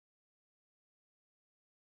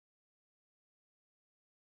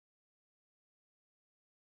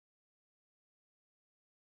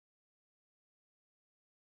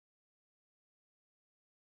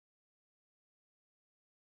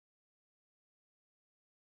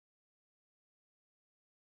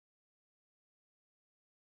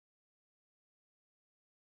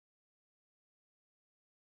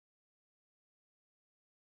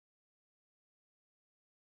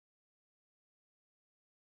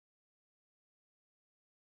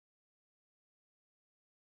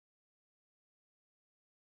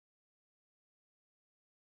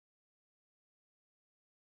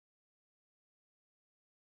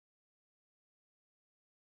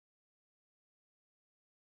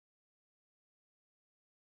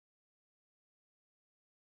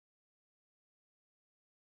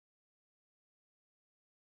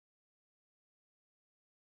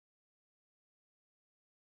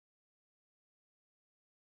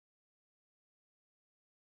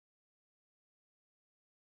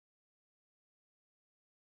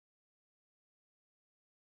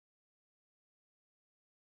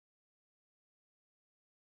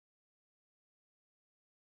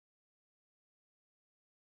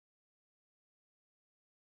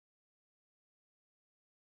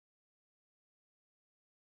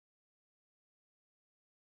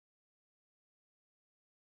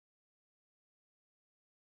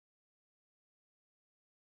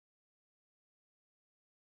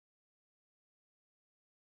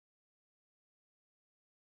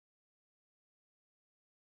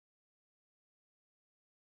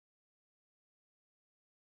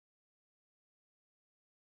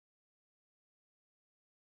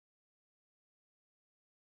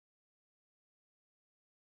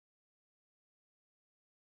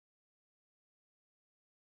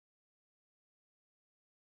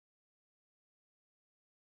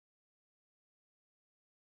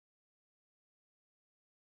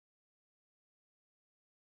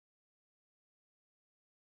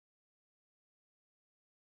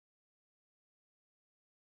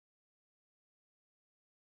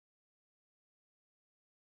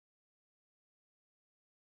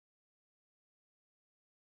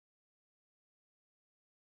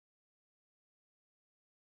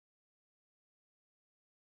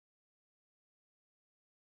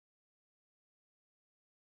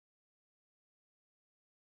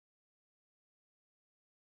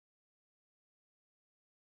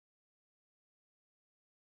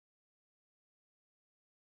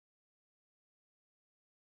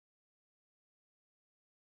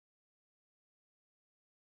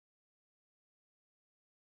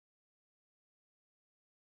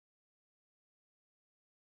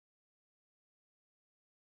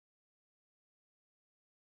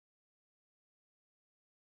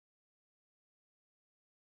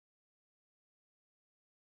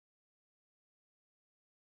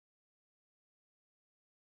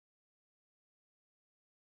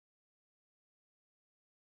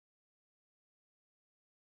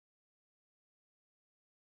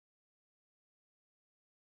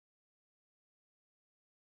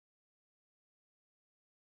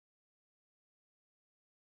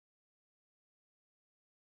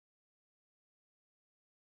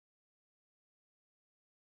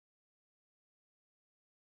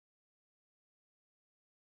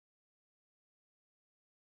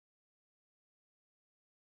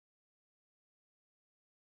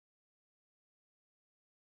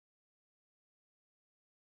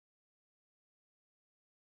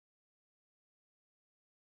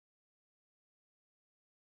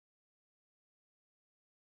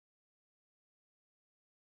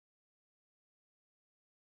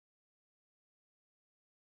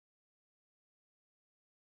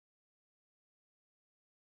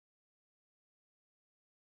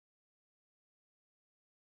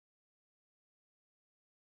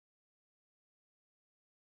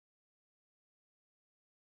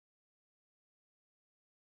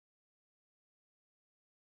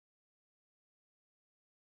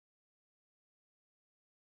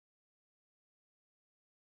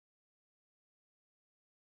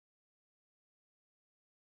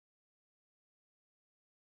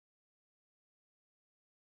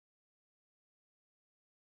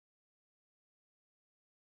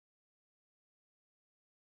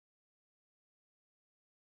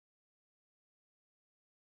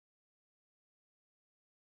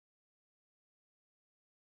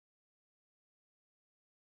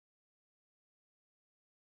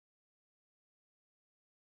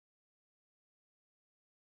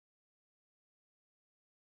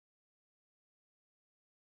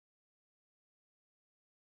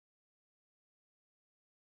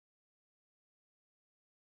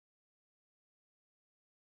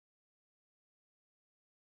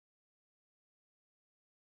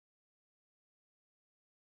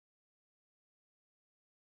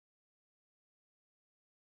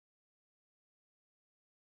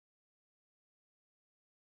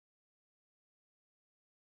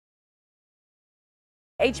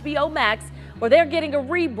HBO Max, where they're getting a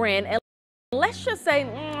rebrand, and let's just say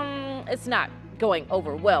it's not going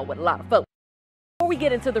over well with a lot of folks. Before we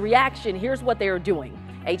get into the reaction, here's what they are doing.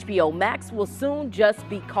 HBO Max will soon just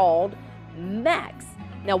be called Max.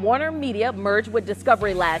 Now, Warner Media merged with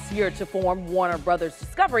Discovery last year to form Warner Brothers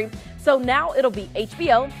Discovery, so now it'll be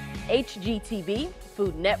HBO, HGTV,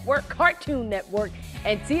 Food Network, Cartoon Network,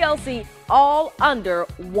 and TLC all under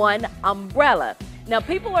one umbrella. Now,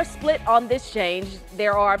 people are split on this change.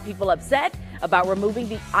 There are people upset about removing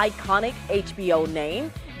the iconic HBO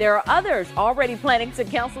name. There are others already planning to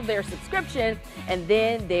cancel their subscription. And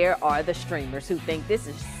then there are the streamers who think this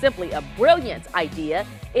is simply a brilliant idea.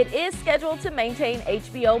 It is scheduled to maintain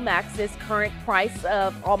HBO Max's current price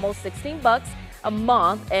of almost $16 a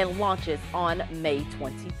month and launches on May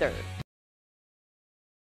 23rd.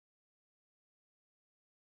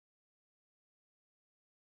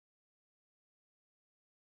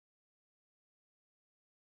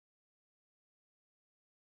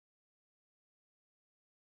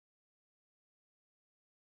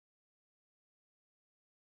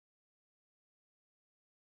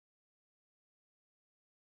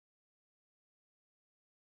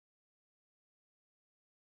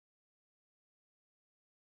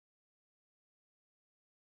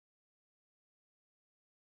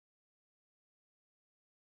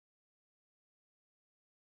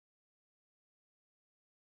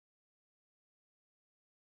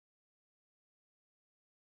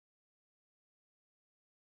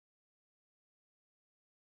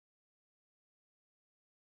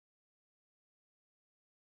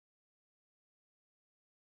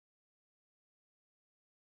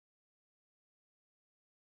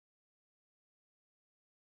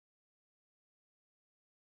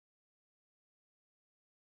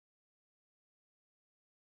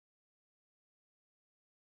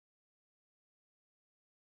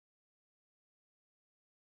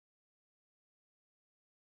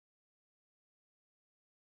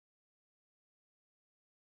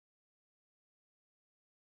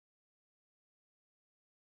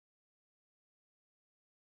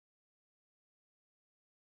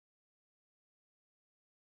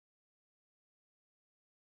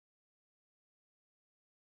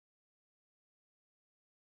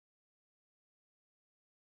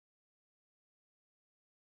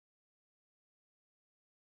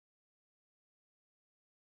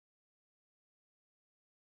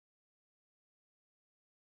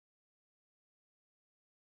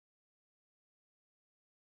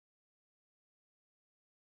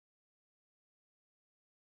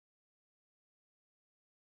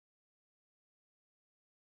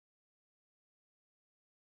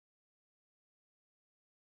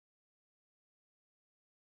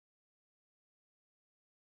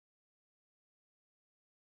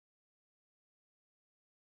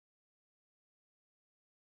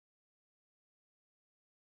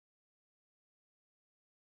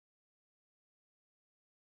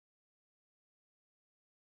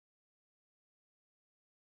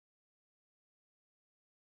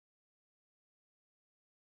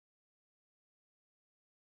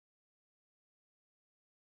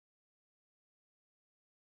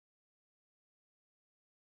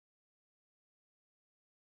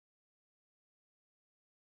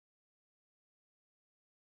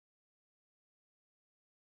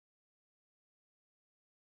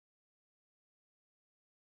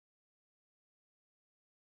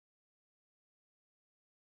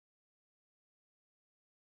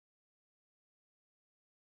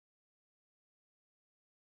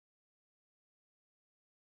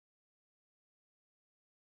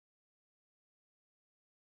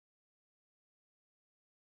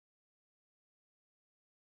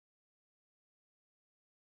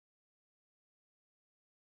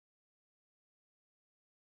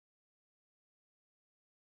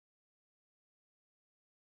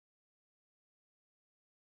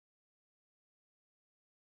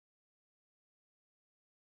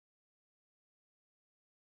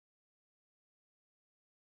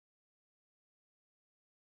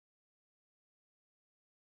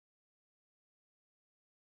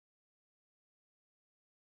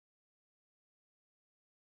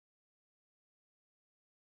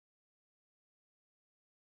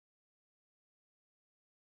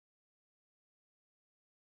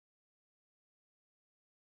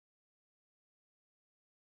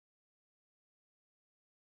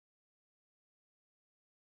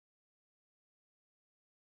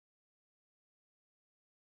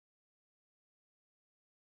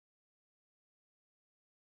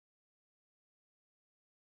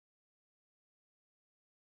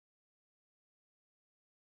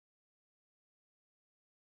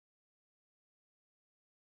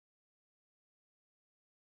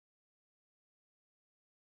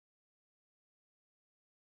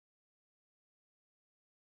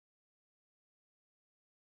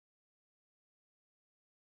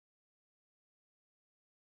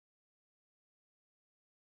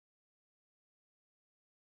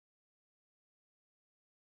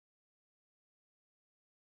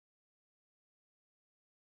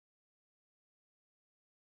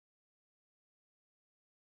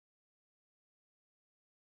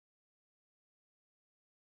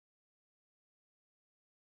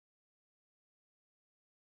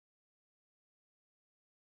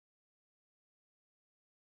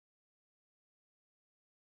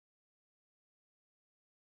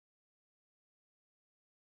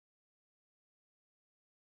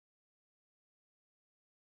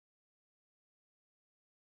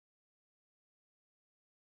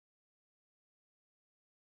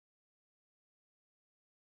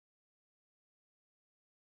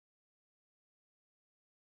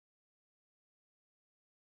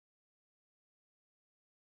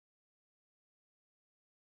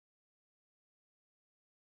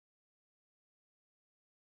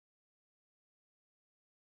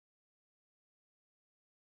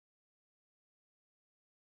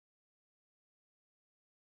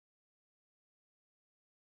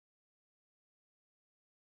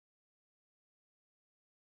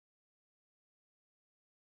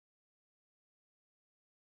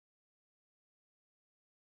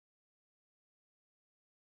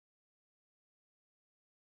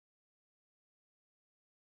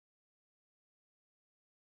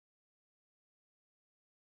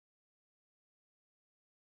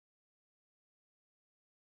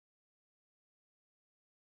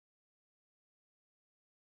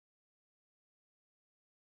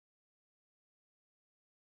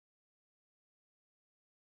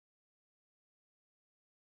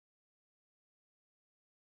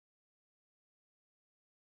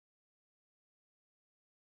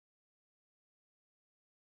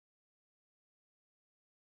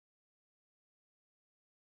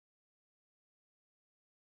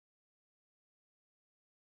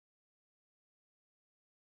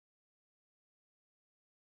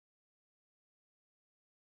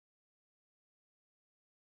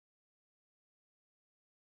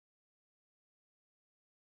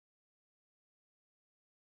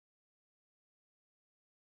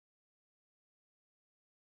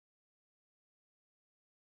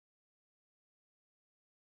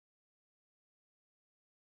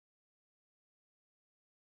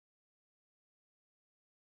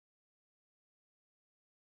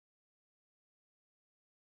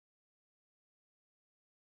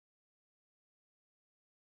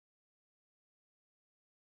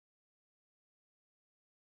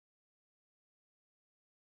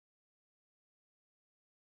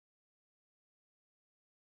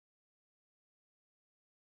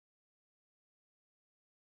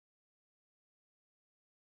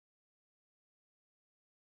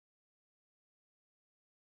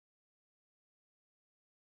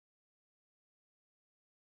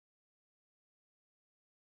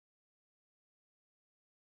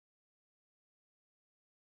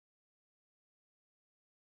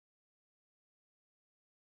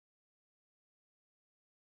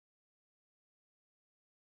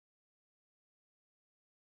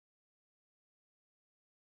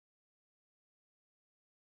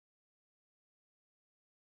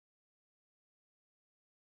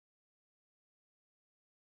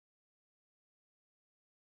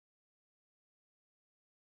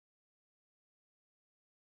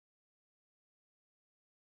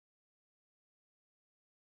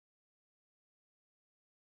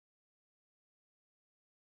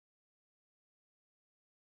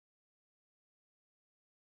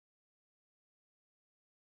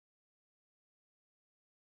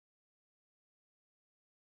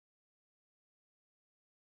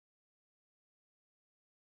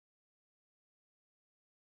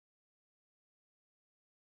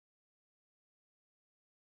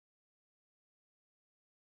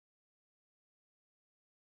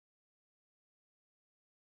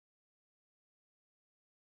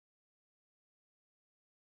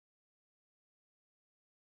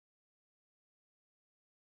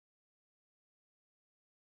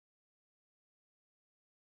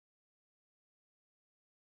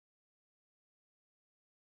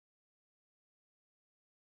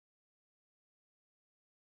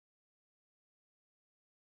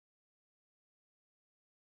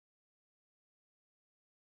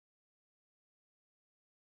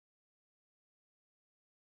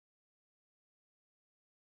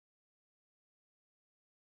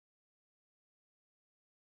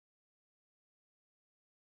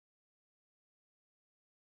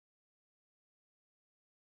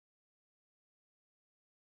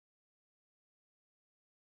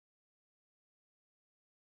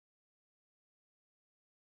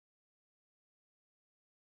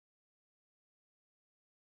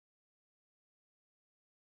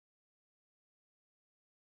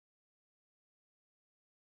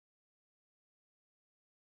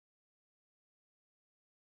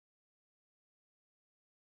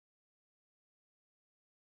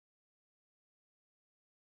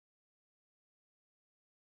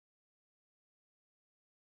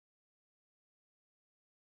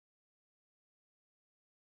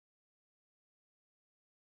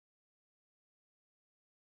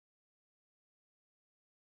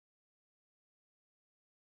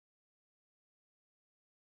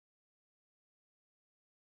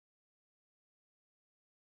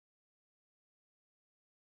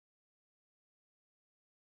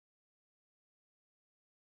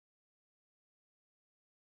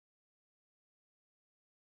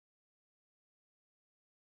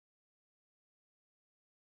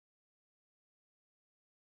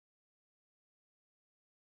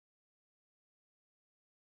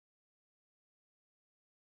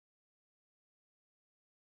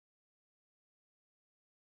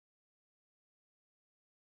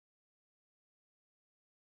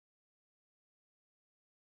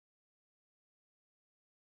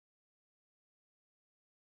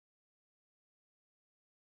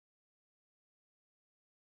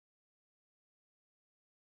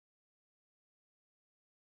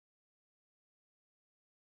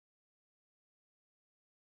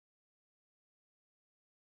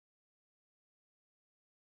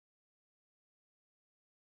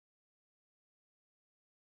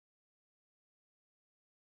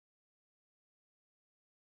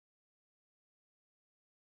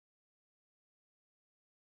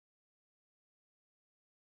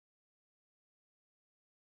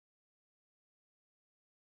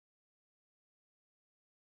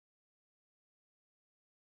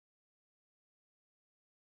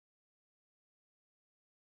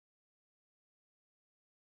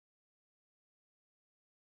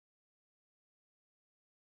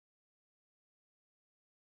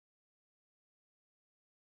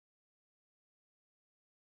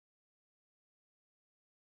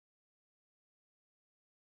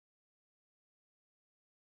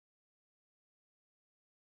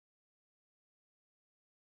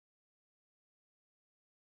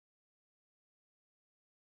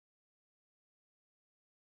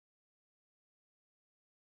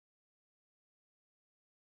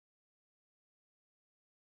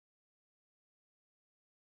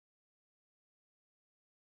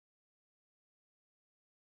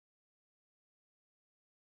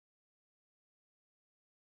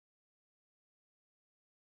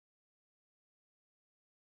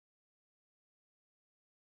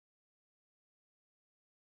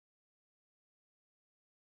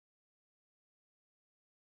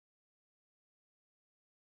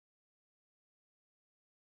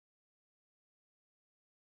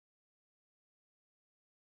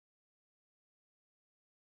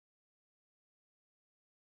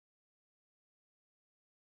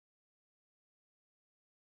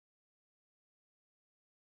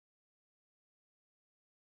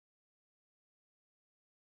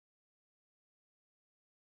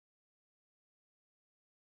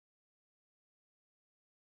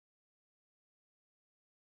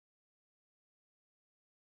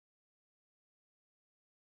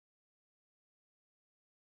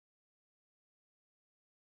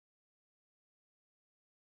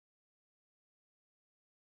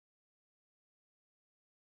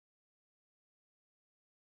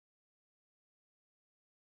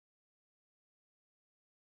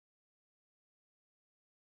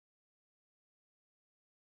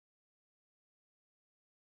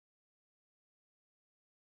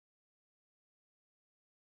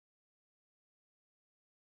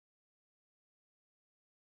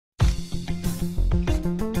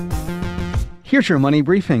 Here's your money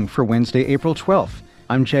briefing for Wednesday, April 12th.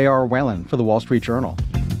 I'm J.R. Whalen for the Wall Street Journal.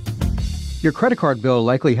 Your credit card bill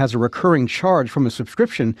likely has a recurring charge from a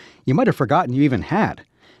subscription you might have forgotten you even had.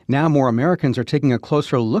 Now more Americans are taking a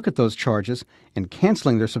closer look at those charges and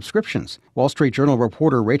canceling their subscriptions. Wall Street Journal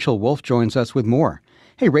reporter Rachel Wolf joins us with more.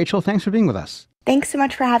 Hey, Rachel, thanks for being with us. Thanks so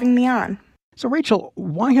much for having me on. So, Rachel,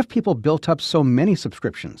 why have people built up so many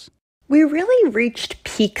subscriptions? We really reached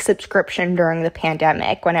peak subscription during the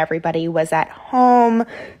pandemic when everybody was at home.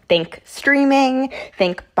 Think streaming,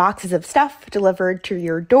 think boxes of stuff delivered to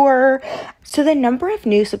your door. So the number of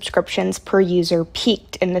new subscriptions per user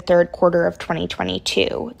peaked in the third quarter of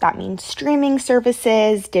 2022. That means streaming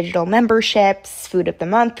services, digital memberships, food of the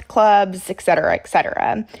month clubs, etc.,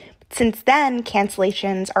 etc. Since then,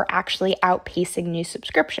 cancellations are actually outpacing new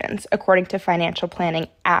subscriptions, according to financial planning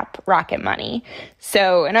app Rocket Money.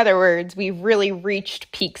 So, in other words, we've really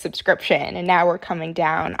reached peak subscription, and now we're coming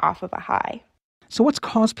down off of a high. So what's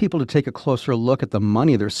caused people to take a closer look at the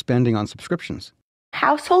money they're spending on subscriptions?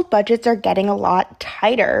 Household budgets are getting a lot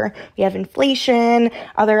tighter. We have inflation,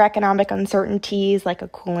 other economic uncertainties like a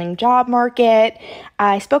cooling job market.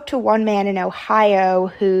 I spoke to one man in Ohio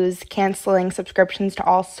who's canceling subscriptions to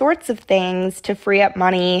all sorts of things to free up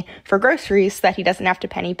money for groceries so that he doesn't have to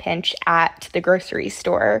penny pinch at the grocery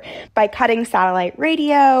store by cutting satellite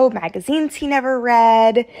radio, magazines he never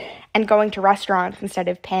read, and going to restaurants instead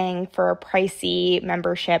of paying for a pricey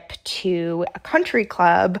membership to a country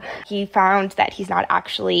club. He found that he's not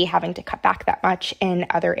actually having to cut back that much in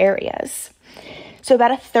other areas. So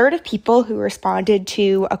about a third of people who responded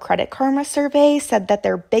to a Credit Karma survey said that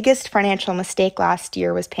their biggest financial mistake last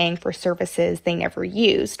year was paying for services they never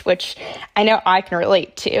used, which I know I can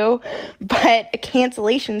relate to. But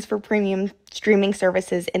cancellations for premium streaming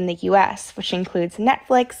services in the US, which includes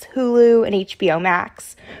Netflix, Hulu, and HBO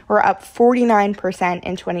Max, were up 49%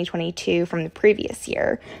 in 2022 from the previous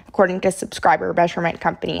year, according to subscriber measurement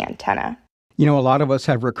company Antenna. You know, a lot of us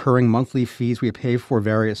have recurring monthly fees we pay for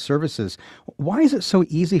various services. Why is it so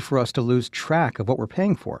easy for us to lose track of what we're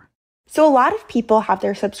paying for? So a lot of people have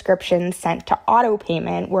their subscriptions sent to auto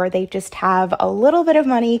payment where they just have a little bit of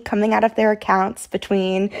money coming out of their accounts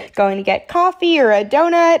between going to get coffee or a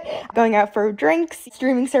donut, going out for drinks.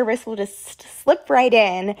 Streaming service will just slip right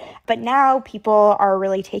in. But now people are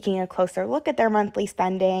really taking a closer look at their monthly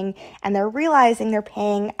spending and they're realizing they're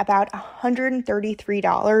paying about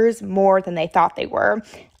 $133 more than they thought they were.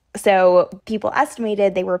 So people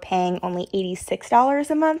estimated they were paying only $86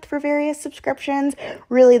 a month for various subscriptions.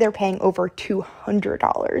 Really, they're paying over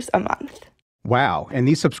 $200 a month. Wow. And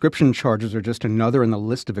these subscription charges are just another in the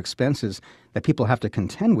list of expenses that people have to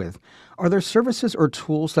contend with. Are there services or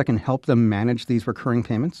tools that can help them manage these recurring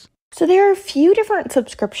payments? So there are a few different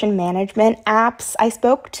subscription management apps. I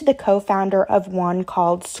spoke to the co-founder of one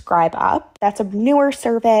called ScribeUp. That's a newer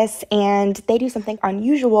service, and they do something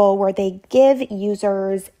unusual where they give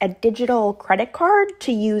users a digital credit card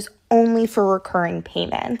to use only for recurring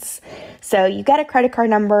payments. So you get a credit card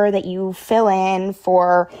number that you fill in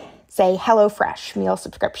for, say, HelloFresh meal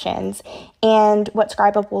subscriptions. And what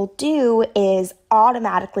ScribeUp will do is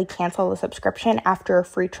automatically cancel the subscription after a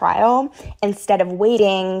free trial instead of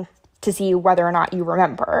waiting to see whether or not you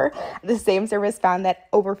remember. The same service found that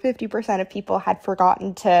over 50% of people had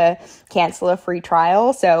forgotten to cancel a free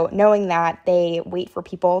trial. So knowing that, they wait for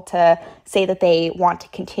people to say that they want to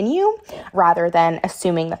continue rather than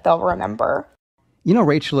assuming that they'll remember. You know,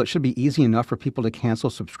 Rachel, it should be easy enough for people to cancel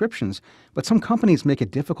subscriptions, but some companies make it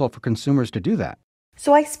difficult for consumers to do that.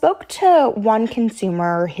 So I spoke to one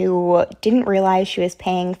consumer who didn't realize she was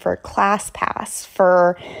paying for ClassPass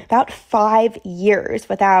for about 5 years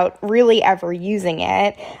without really ever using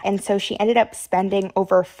it. And so she ended up spending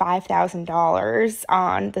over $5,000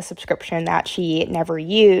 on the subscription that she never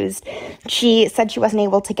used. She said she wasn't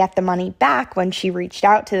able to get the money back when she reached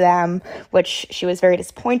out to them, which she was very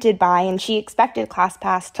disappointed by. And she expected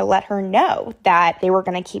ClassPass to let her know that they were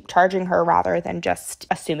going to keep charging her rather than just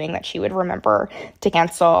assuming that she would remember to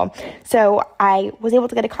cancel. So I was able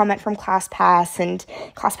to get a comment from ClassPass, and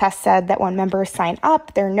ClassPass said that when members sign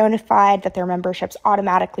up, they're notified that their memberships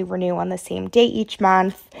automatically renew on the same day each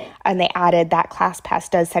month. And they added that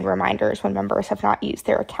ClassPass does send reminders when members have not used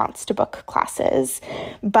their accounts to book classes.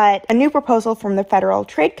 But a new proposal from the Federal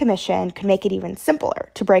Trade Commission could make it even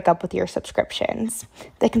simpler to break up with your subscriptions.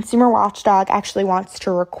 The consumer watchdog actually wants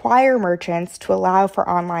to require merchants to allow for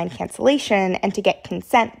online cancellation and to get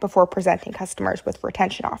consent before presenting customers with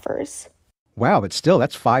retention offers. Wow, but still,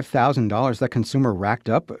 that's $5,000 that consumer racked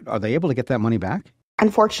up. Are they able to get that money back?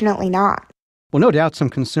 Unfortunately not. Well, no doubt some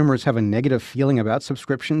consumers have a negative feeling about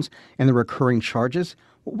subscriptions and the recurring charges.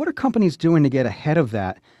 What are companies doing to get ahead of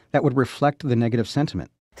that that would reflect the negative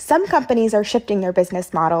sentiment. Some companies are shifting their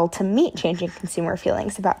business model to meet changing consumer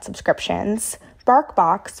feelings about subscriptions.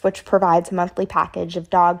 BarkBox, which provides a monthly package of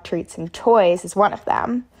dog treats and toys, is one of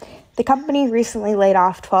them. The company recently laid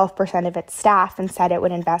off 12% of its staff and said it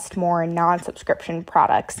would invest more in non-subscription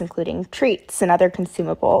products, including treats and other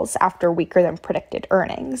consumables, after weaker than predicted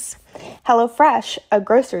earnings. HelloFresh, a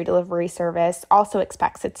grocery delivery service, also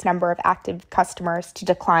expects its number of active customers to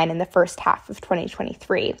decline in the first half of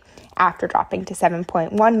 2023, after dropping to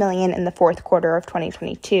 7.1 million in the fourth quarter of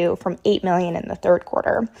 2022 from 8 million in the third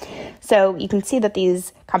quarter. So you can see that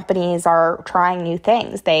these companies are trying new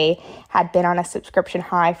things. They had been on a subscription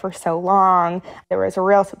high for so long. There was a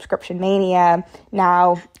real subscription mania.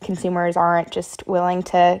 Now consumers aren't just willing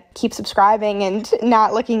to keep subscribing and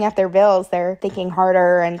not looking at their bills. They're thinking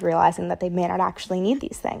harder and realizing that they may not actually need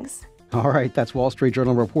these things. All right, that's Wall Street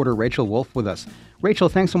Journal reporter Rachel Wolf with us. Rachel,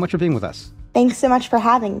 thanks so much for being with us. Thanks so much for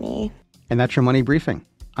having me. And that's your Money Briefing.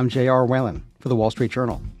 I'm J.R. Whalen for the Wall Street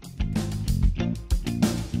Journal.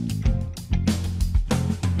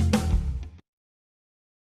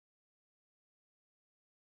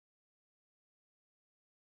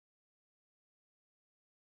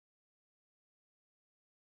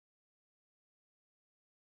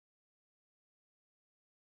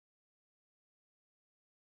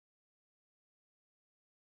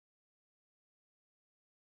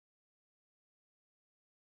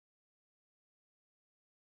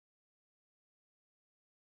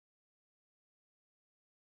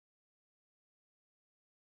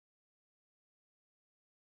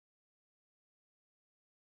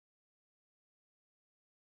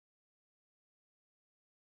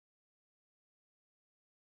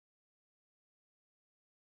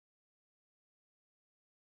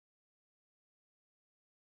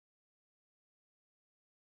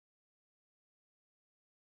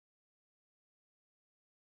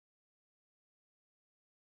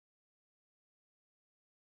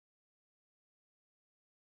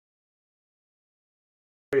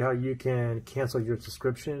 How you can cancel your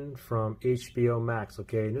subscription from HBO Max,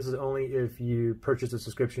 okay? And this is only if you purchase a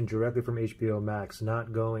subscription directly from HBO Max,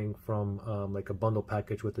 not going from like a bundle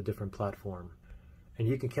package with a different platform. And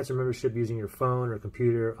you can cancel membership using your phone or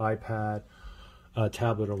computer, iPad,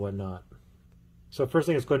 tablet, or whatnot. So first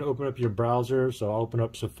thing is go ahead and open up your browser. So I'll open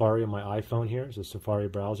up Safari on my iPhone here, so Safari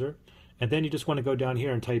browser. And then you just want to go down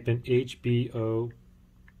here and type in HBO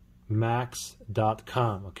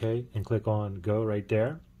max.com, okay, and click on go right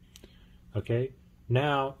there. Okay,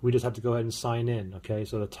 now we just have to go ahead and sign in. Okay,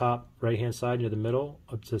 so the top right hand side near the middle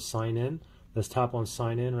up to sign in, let's tap on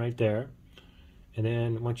sign in right there, and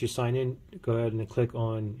then once you sign in, go ahead and click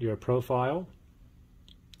on your profile.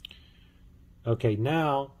 Okay,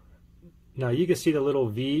 now you can see the little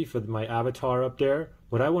V for my avatar up there.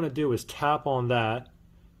 What I want to do is tap on that,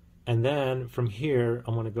 and then from here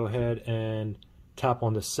I'm going to go ahead and tap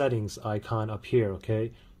on the settings icon up here.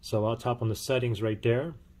 Okay, so I'll tap on the settings right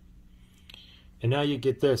there, and now you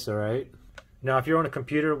get this. All right, now if you're on a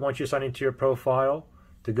computer, once you sign into your profile,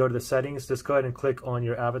 to go to the settings, just go ahead and click on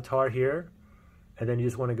your avatar here, and then you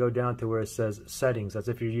just want to go down to where it says settings, as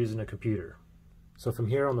if you're using a computer. So from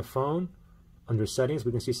here on the phone, under settings,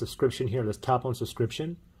 we can see subscription here. Let's tap on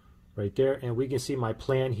subscription right there, and we can see my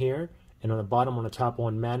plan here, and on the bottom I'm going to tap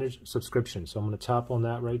on manage subscription. So I'm going to tap on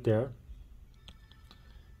that right there.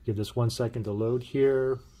 Give this 1 second to load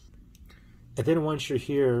here. And then once you're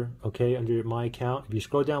here, okay, under my account, if you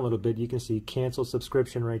scroll down a little bit, you can see cancel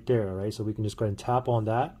subscription right there. All right, so we can just go ahead and tap on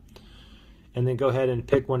that, and then go ahead and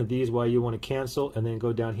pick one of these while you want to cancel, and then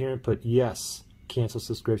go down here and put yes, cancel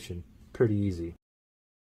subscription. Pretty easy.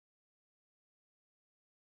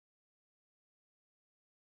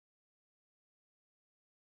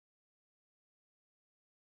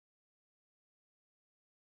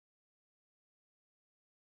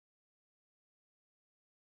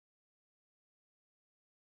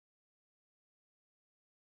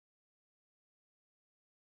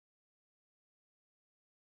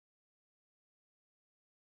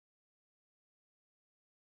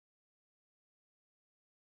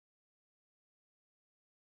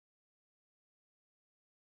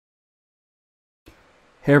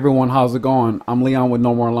 Hey everyone, how's it going? I'm Leon with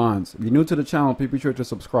No More Lines. If you're new to the channel, please be sure to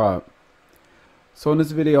subscribe. So in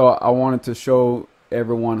this video, I wanted to show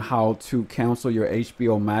everyone how to cancel your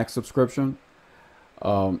HBO Max subscription.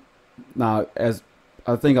 Now, as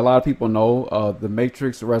I think a lot of people know, The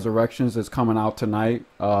Matrix Resurrections is coming out tonight.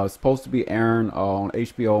 It's supposed to be airing on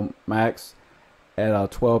HBO Max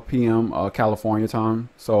at 12 p.m. California time.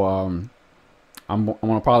 So I'm going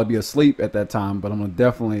to probably be asleep at that time, but I'm going to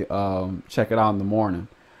definitely check it out in the morning.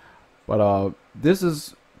 But this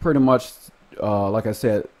is pretty much, like I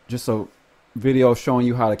said, just a video showing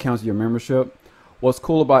you how to cancel your membership. What's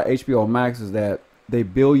cool about HBO Max is that they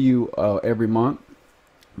bill you every month,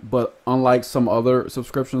 but unlike some other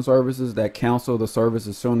subscription services that cancel the service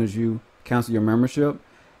as soon as you cancel your membership,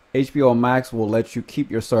 HBO Max will let you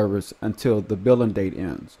keep your service until the billing date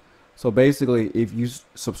ends. So basically, if you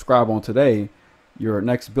subscribe on today, your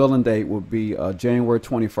next billing date would be January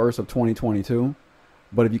 21st of 2022.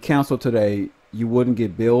 But if you cancel today, you wouldn't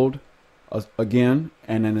get billed again,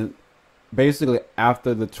 and then basically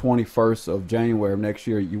after the 21st of January of next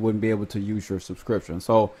year, you wouldn't be able to use your subscription.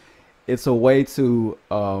 So it's a way to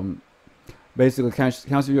basically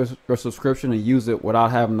cancel your subscription and use it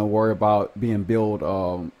without having to worry about being billed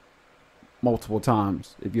multiple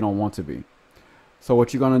times if you don't want to be. So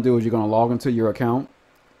what you're going to do is you're going to log into your account,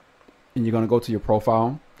 and you're going to go to your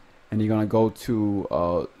profile, and you're going to go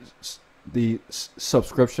to the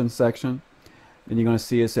subscription section, and you're going to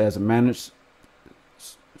see it says manage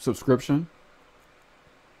subscription.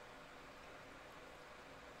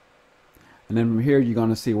 And then from here, you're going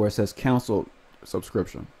to see where it says cancel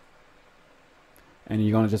subscription. And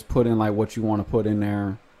you're going to just put in like what you want to put in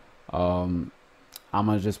there. I'm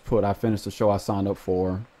going to just put, I finished the show I signed up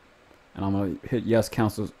for. And I'm going to hit yes,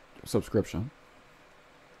 cancel subscription.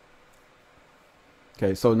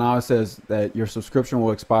 Okay, so now it says that your subscription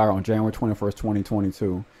will expire on January 21st,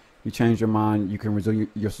 2022. You change your mind, you can resume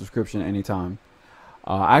your subscription anytime.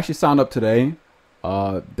 I actually signed up today.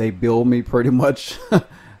 They billed me pretty much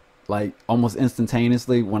like almost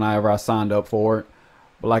instantaneously whenever I signed up for it.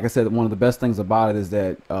 But like I said, one of the best things about it is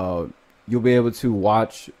that you'll be able to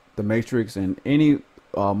watch The Matrix and any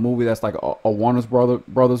movie that's like a Warner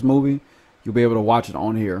Brothers movie. You'll be able to watch it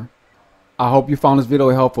on here. I hope you found this video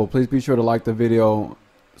helpful. Please be sure to like the video.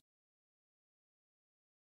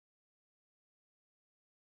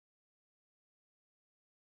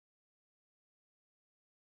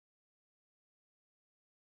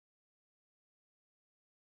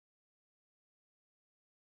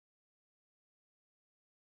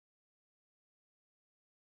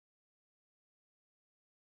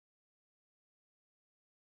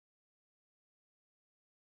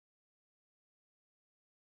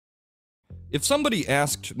 If somebody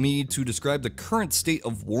asked me to describe the current state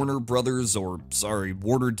of Warner Brothers, or sorry,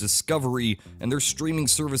 Warner Discovery, and their streaming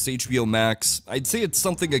service HBO Max, I'd say it's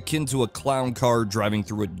something akin to a clown car driving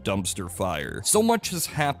through a dumpster fire. So much has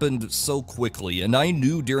happened so quickly, and I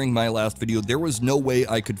knew during my last video there was no way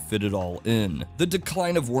I could fit it all in. The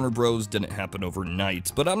decline of Warner Bros. Didn't happen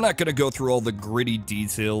overnight, but I'm not gonna go through all the gritty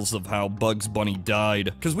details of how Bugs Bunny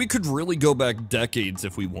died, because we could really go back decades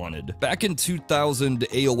if we wanted. Back in 2000,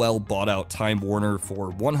 AOL bought out Time Warner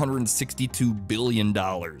for $162 billion.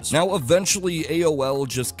 Now, eventually, AOL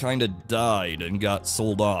just kinda died and got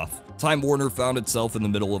sold off. Time Warner found itself in the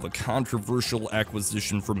middle of a controversial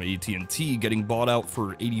acquisition from AT&T, getting bought out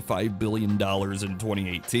for $85 billion in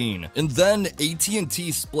 2018. And then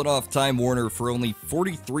AT&T split off Time Warner for only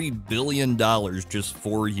 $43 billion just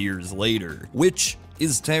 4 years later, which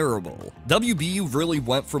is terrible. WB really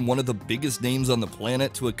went from one of the biggest names on the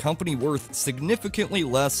planet to a company worth significantly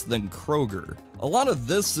less than Kroger. A lot of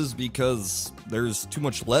this is because there's too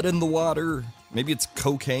much lead in the water. Maybe it's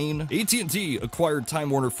cocaine. AT&T acquired Time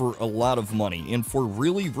Warner for a lot of money and for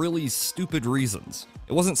really, really stupid reasons.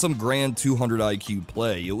 It wasn't some grand 200 IQ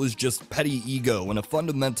play, it was just petty ego and a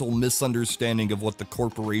fundamental misunderstanding of what the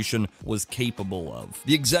corporation was capable of.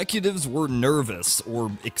 The executives were nervous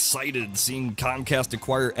or excited seeing Comcast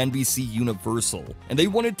acquire NBC Universal, and they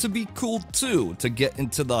wanted to be cool too, to get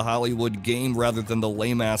into the Hollywood game rather than the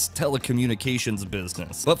lame-ass telecommunications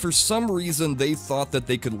business. But for some reason, they thought that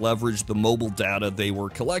they could leverage the mobile data they were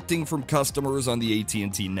collecting from customers on the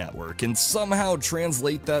AT&T network and somehow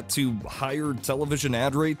translate that to higher television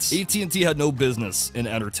ad rates. AT&T had no business in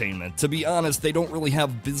entertainment. To be honest, they don't really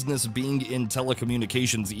have business being in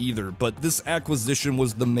telecommunications either, but this acquisition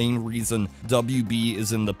was the main reason WB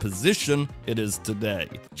is in the position it is today.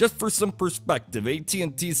 Just for some perspective,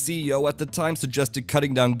 AT&T's CEO at the time suggested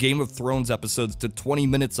cutting down Game of Thrones episodes to 20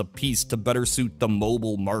 minutes apiece to better suit the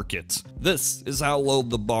mobile market. This is how low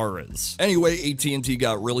the bar is. Anyway, AT&T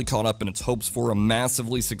got really caught up in its hopes for a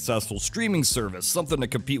massively successful streaming service, something to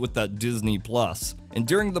compete with that Disney Plus. And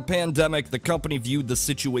during the pandemic, the company viewed the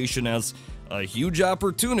situation as a huge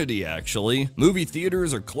opportunity, actually. Movie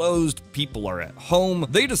theaters are closed, people are at home.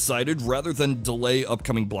 They decided, rather than delay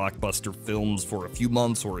upcoming blockbuster films for a few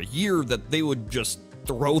months or a year, that they would just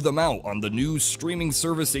throw them out on the new streaming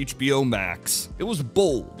service HBO Max. It was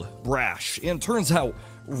bold, brash, and turns out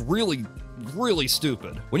really really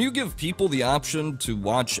stupid. When you give people the option to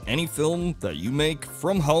watch any film that you make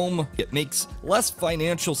from home, it makes less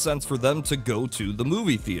financial sense for them to go to the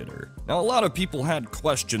movie theater. Now, a lot of people had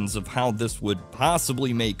questions of how this would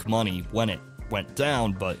possibly make money when it went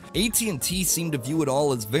down, but AT&T seemed to view it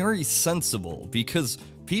all as very sensible because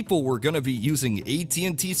people were going to be using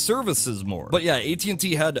AT&T services more. But yeah,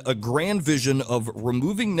 AT&T had a grand vision of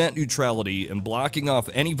removing net neutrality and blocking off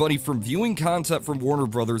anybody from viewing content from Warner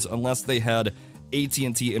Brothers unless they had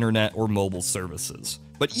AT&T internet or mobile services.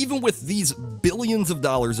 But even with these billions of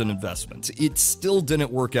dollars in investments, it still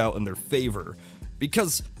didn't work out in their favor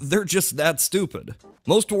because they're just that stupid.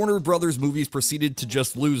 Most Warner Brothers movies proceeded to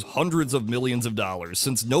just lose hundreds of millions of dollars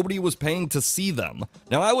since nobody was paying to see them.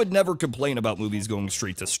 Now, I would never complain about movies going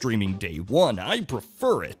straight to streaming day one. I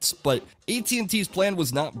prefer it, but AT&T's plan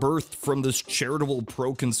was not birthed from this charitable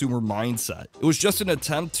pro-consumer mindset. It was just an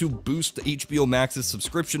attempt to boost HBO Max's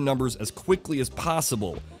subscription numbers as quickly as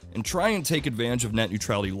possible and try and take advantage of net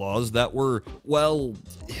neutrality laws that were, well,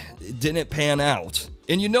 didn't pan out.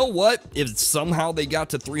 And you know what? If somehow they got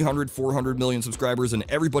to 300, 400 million subscribers and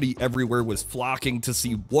everybody everywhere was flocking to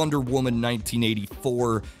see Wonder Woman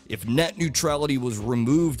 1984, if net neutrality was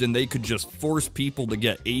removed and they could just force people to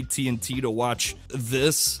get AT&T to watch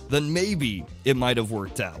this, then maybe it might have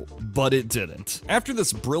worked out. But it didn't. After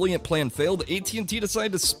this brilliant plan failed, AT&T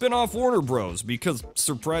decided to spin off Warner Bros. Because,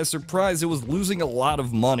 surprise, surprise, it was losing a lot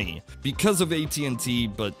of money because of AT&T,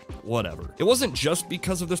 but whatever. It wasn't just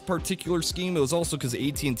because of this particular scheme, it was also because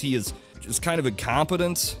AT&T is just kind of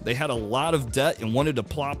incompetent. They had a lot of debt and wanted to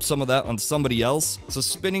plop some of that on somebody else. So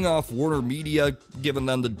spinning off Warner Media, giving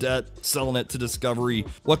them the debt, selling it to Discovery,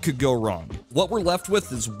 what could go wrong? What we're left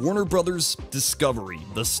with is Warner Brothers Discovery,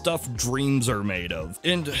 the stuff dreams are made of.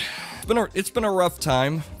 And it's been a rough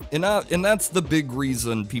time. And that's the big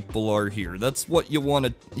reason people are here. That's what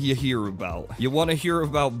you hear about. You want to hear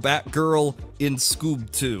about Batgirl in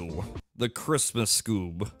Scoob 2. The Christmas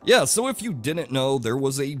Scoob. Yeah, so if you didn't know, there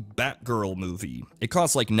was a Batgirl movie. It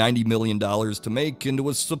cost like $90 million to make, and it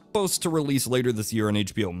was supposed to release later this year on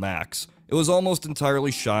HBO Max. It was almost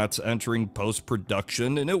entirely shot, entering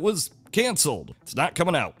post-production, and it was canceled. It's not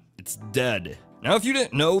coming out. It's dead. Now, if you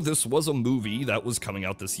didn't know, this was a movie that was coming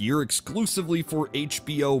out this year exclusively for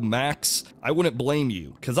HBO Max. I wouldn't blame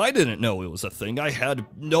you, because I didn't know it was a thing. I had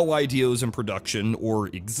no idea it was in production or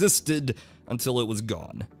existed until it was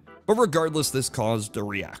gone. But regardless, this caused a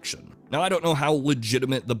reaction. Now, I don't know how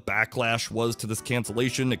legitimate the backlash was to this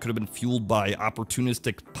cancellation. It could have been fueled by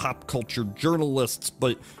opportunistic pop culture journalists,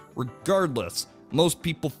 but regardless, most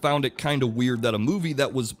people found it kind of weird that a movie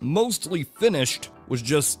that was mostly finished was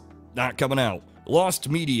just not coming out. Lost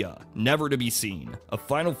media, never to be seen. A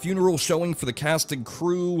final funeral showing for the cast and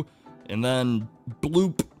crew, and then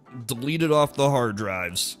bloop, deleted off the hard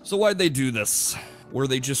drives. So why'd they do this? Were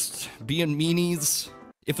they just being meanies?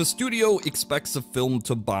 If a studio expects a film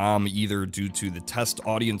to bomb either due to the test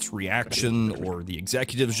audience reaction or the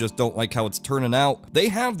executives just don't like how it's turning out, they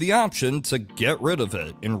have the option to get rid of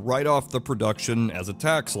it and write off the production as a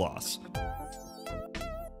tax loss.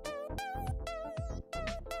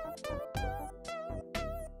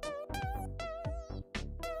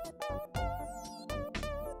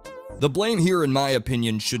 The blame here, in my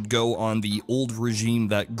opinion, should go on the old regime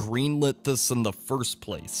that greenlit this in the first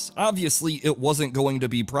place. Obviously, it wasn't going to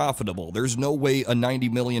be profitable. There's no way a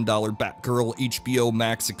 $90 million Batgirl HBO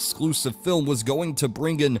Max exclusive film was going to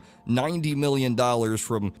bring in $90 million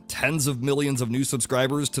from tens of millions of new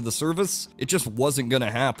subscribers to the service. It just wasn't going to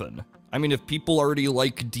happen. I mean, if people already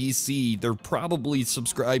like DC, they're probably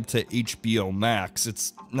subscribed to HBO Max.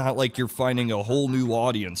 It's not like you're finding a whole new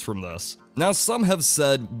audience from this. Now, some have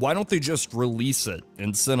said, why don't they just release it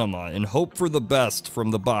in cinema and hope for the best from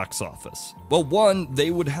the box office? Well, one,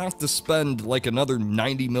 they would have to spend like another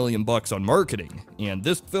 $90 million on marketing, and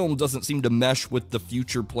this film doesn't seem to mesh with the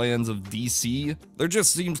future plans of DC. There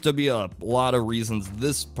just seems to be a lot of reasons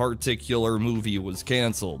this particular movie was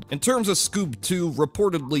canceled. In terms of Scoob 2,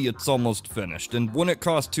 reportedly it's almost finished, and wouldn't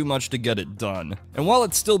cost too much to get it done. And while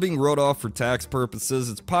it's still being wrote off for tax purposes,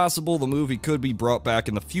 it's possible the movie could be brought back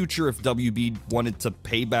in the future if WB wanted to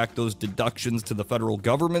pay back those deductions to the federal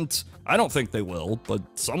government. I don't think they will, but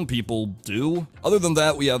some people do. Other than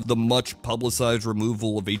that, we have the much publicized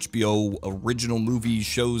removal of HBO original movies,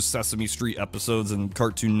 shows, Sesame Street episodes, and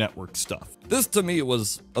Cartoon Network stuff. This to me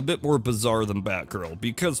was a bit more bizarre than Batgirl,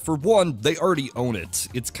 because for one, they already own it.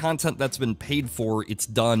 It's content that's been paid for, it's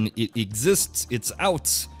done, it exists, it's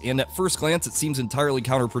out, and at first glance it seems entirely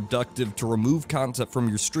counterproductive to remove content from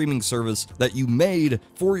your streaming service that you made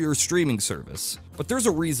for your streaming service. But there's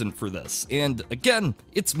a reason for this, and again,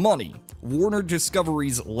 it's money. Warner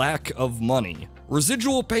Discovery's lack of money.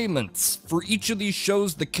 Residual payments. For each of these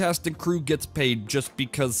shows, the cast and crew gets paid just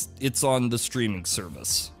because it's on the streaming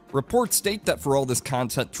service. Reports state that for all this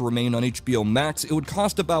content to remain on HBO Max, it would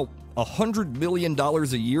cost about $100 million a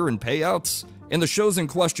year in payouts, and the shows in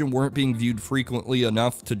question weren't being viewed frequently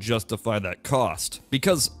enough to justify that cost.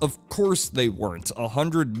 Because of course they weren't.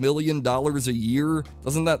 $100 million a year?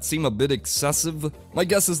 Doesn't that seem a bit excessive? My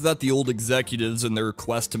guess is that the old executives, in their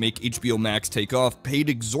quest to make HBO Max take off, paid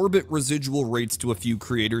exorbitant residual rates to a few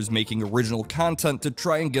creators making original content to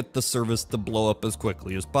try and get the service to blow up as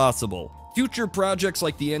quickly as possible. Future projects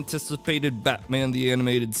like the anticipated Batman the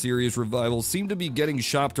Animated Series revival seem to be getting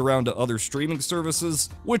shopped around to other streaming services,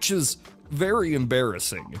 which is very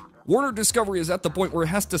embarrassing. Warner Discovery is at the point where it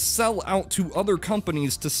has to sell out to other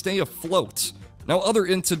companies to stay afloat. Now, other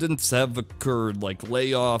incidents have occurred, like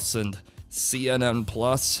layoffs and CNN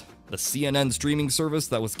Plus, the CNN streaming service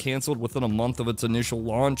that was canceled within a month of its initial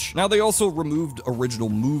launch. Now, they also removed original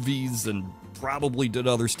movies and probably did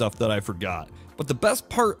other stuff that I forgot. But the best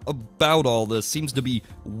part about all this seems to be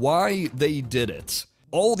why they did it.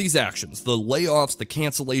 All these actions, the layoffs, the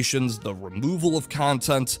cancellations, the removal of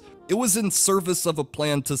content, it was in service of a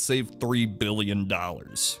plan to save $3 billion,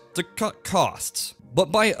 to cut costs.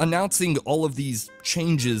 But by announcing all of these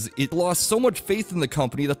changes, it lost so much faith in the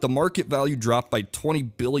company that the market value dropped by $20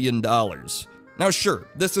 billion. Now sure,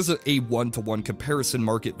 this isn't a one-to-one comparison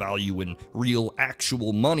market value in real,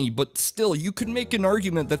 actual money, but still, you could make an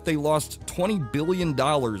argument that they lost $20 billion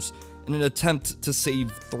in an attempt to save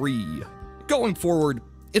 $3. Going forward,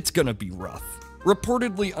 it's gonna be rough.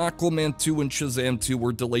 Reportedly, Aquaman 2 and Shazam 2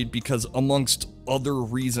 were delayed because, amongst other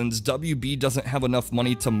reasons, WB doesn't have enough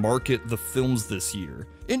money to market the films this year.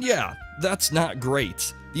 And yeah, that's not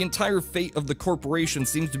great. The entire fate of the corporation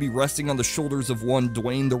seems to be resting on the shoulders of one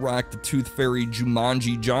Dwayne "The Rock the Tooth Fairy"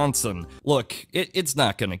 Jumanji Johnson. Look, it's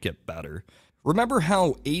not gonna get better. Remember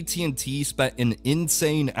how AT&T spent an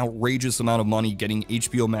insane, outrageous amount of money getting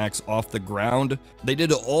HBO Max off the ground? They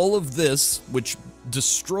did all of this, which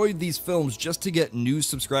destroyed these films just to get new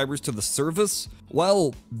subscribers to the service?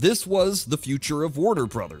 Well, this was the future of Warner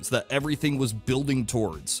Brothers that everything was building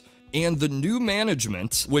towards. And the new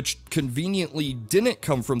management, which conveniently didn't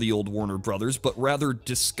come from the old Warner Brothers, but rather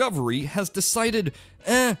Discovery, has decided,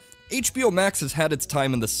 HBO Max has had its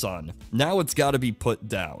time in the sun. Now it's gotta be put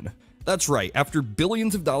down. That's right, after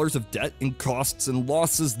billions of dollars of debt and costs and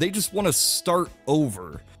losses, they just want to start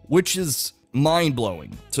over, which is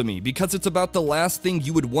mind-blowing to me, because it's about the last thing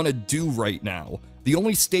you would want to do right now. The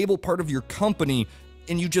only stable part of your company,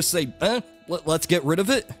 and you just say, let's get rid of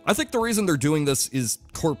it? I think the reason they're doing this is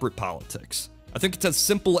corporate politics. I think it's as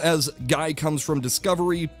simple as guy comes from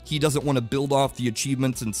Discovery, he doesn't want to build off the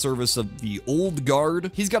achievements and service of the old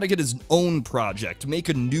guard. He's got to get his own project, make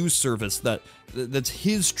a new service that's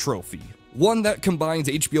his trophy. One that combines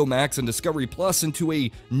HBO Max and Discovery Plus into a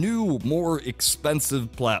new, more expensive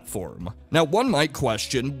platform. Now, one might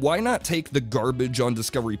question, why not take the garbage on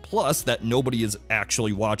Discovery Plus that nobody is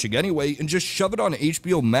actually watching anyway and just shove it on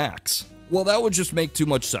HBO Max? Well, that would just make too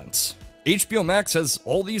much sense. HBO Max has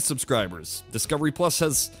all these subscribers. Discovery Plus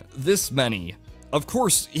has this many. Of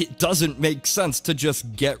course, it doesn't make sense to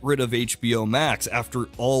just get rid of HBO Max after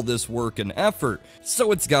all this work and effort,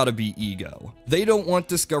 so it's gotta be ego. They don't want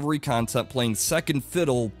Discovery content playing second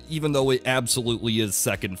fiddle, even though it absolutely is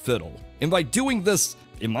second fiddle. And by doing this,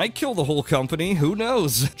 it might kill the whole company, who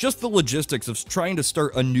knows? Just the logistics of trying to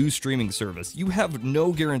start a new streaming service. You have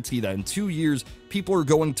no guarantee that in 2 years, people are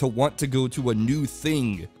going to want to go to a new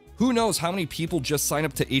thing. Who knows how many people just sign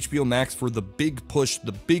up to HBO Max for the big push,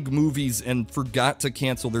 the big movies, and forgot to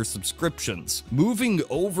cancel their subscriptions. Moving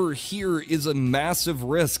over here is a massive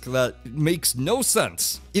risk that makes no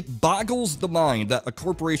sense. It boggles the mind that a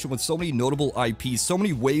corporation with so many notable IPs, so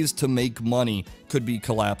many ways to make money, could be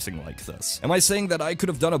collapsing like this. Am I saying that I could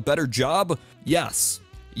have done a better job? Yes.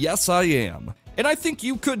 Yes, I am. And I think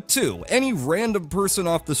you could too. Any random person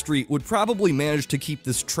off the street would probably manage to keep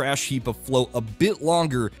this trash heap afloat a bit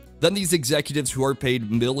longer than these executives who are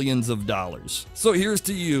paid millions of dollars. So here's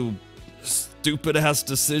to you, stupid-ass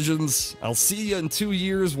decisions. I'll see you in 2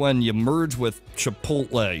 years when you merge with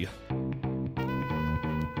Chipotle.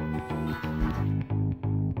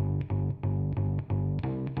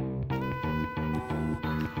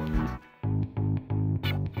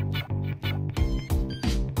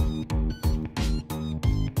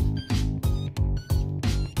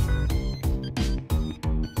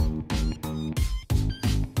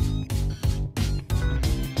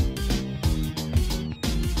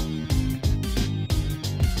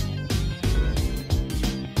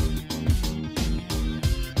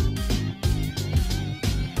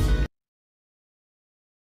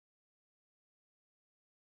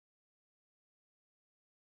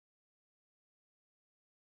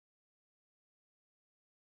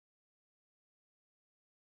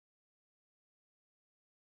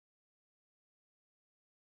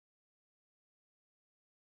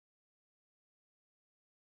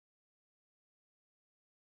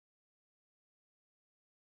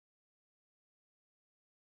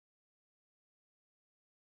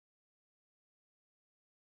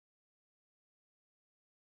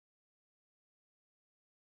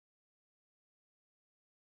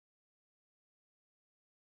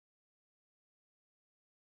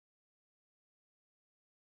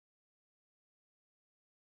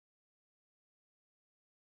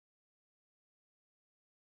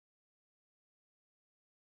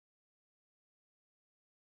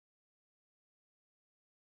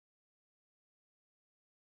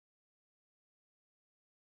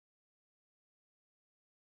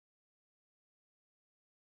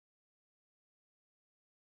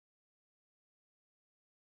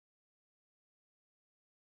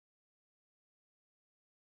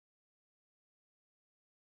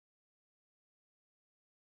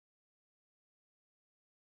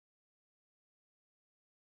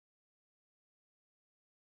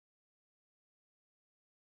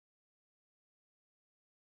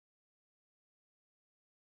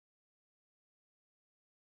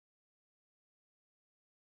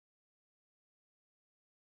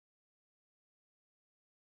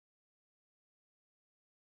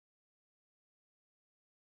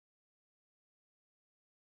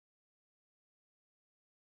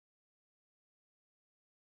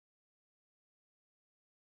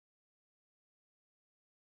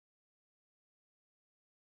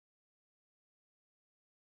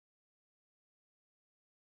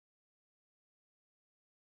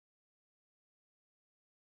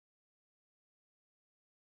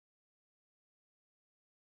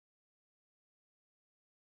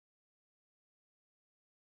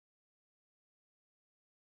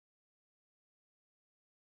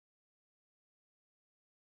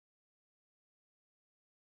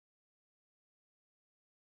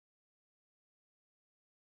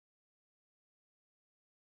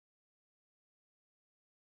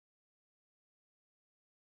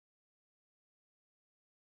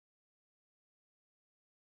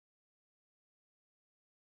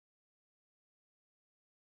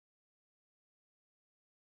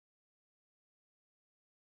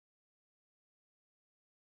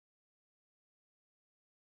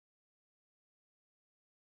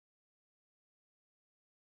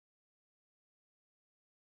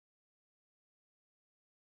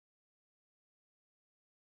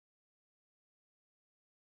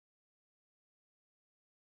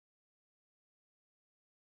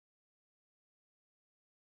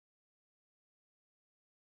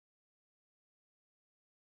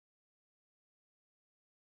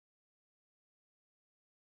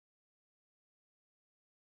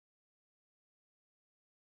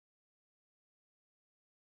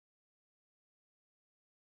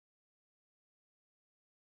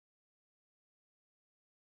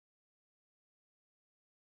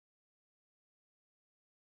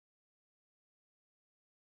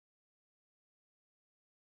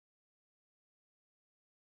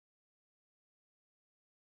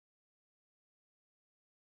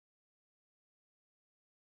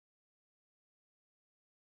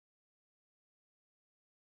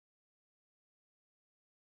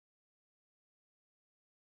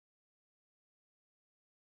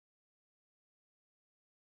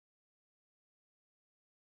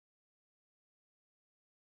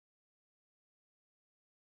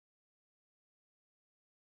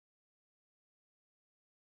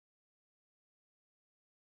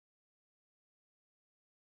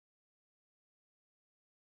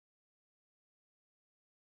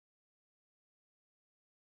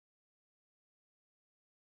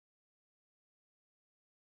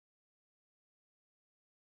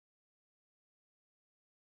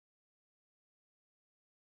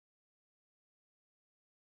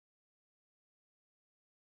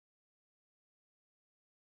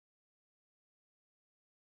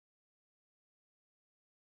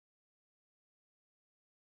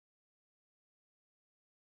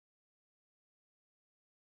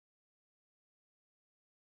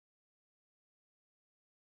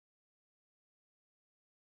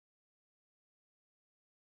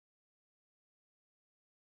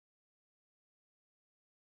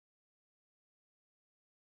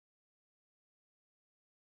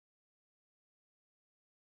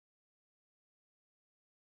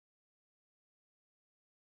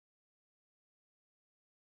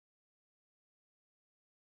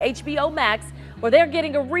 HBO Max, where they're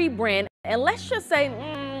getting a rebrand, and let's just say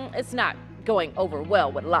it's not going over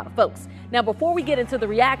well with a lot of folks. Now, before we get into the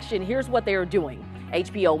reaction, here's what they're doing.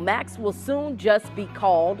 HBO Max will soon just be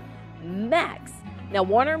called Max. Now,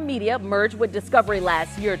 Warner Media merged with Discovery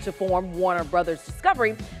last year to form Warner Brothers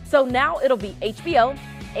Discovery, so now it'll be HBO,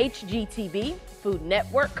 HGTV, Food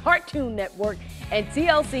Network, Cartoon Network, and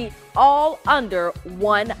TLC all under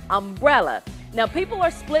one umbrella. Now, people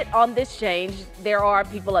are split on this change. There are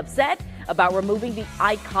people upset about removing the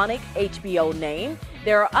iconic HBO name.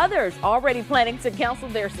 There are others already planning to cancel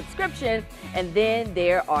their subscription. And then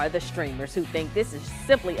there are the streamers who think this is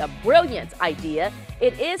simply a brilliant idea.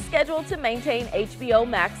 It is scheduled to maintain HBO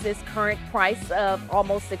Max's current price of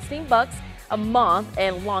almost $16 a month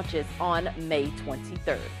and launches on May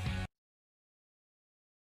 23rd.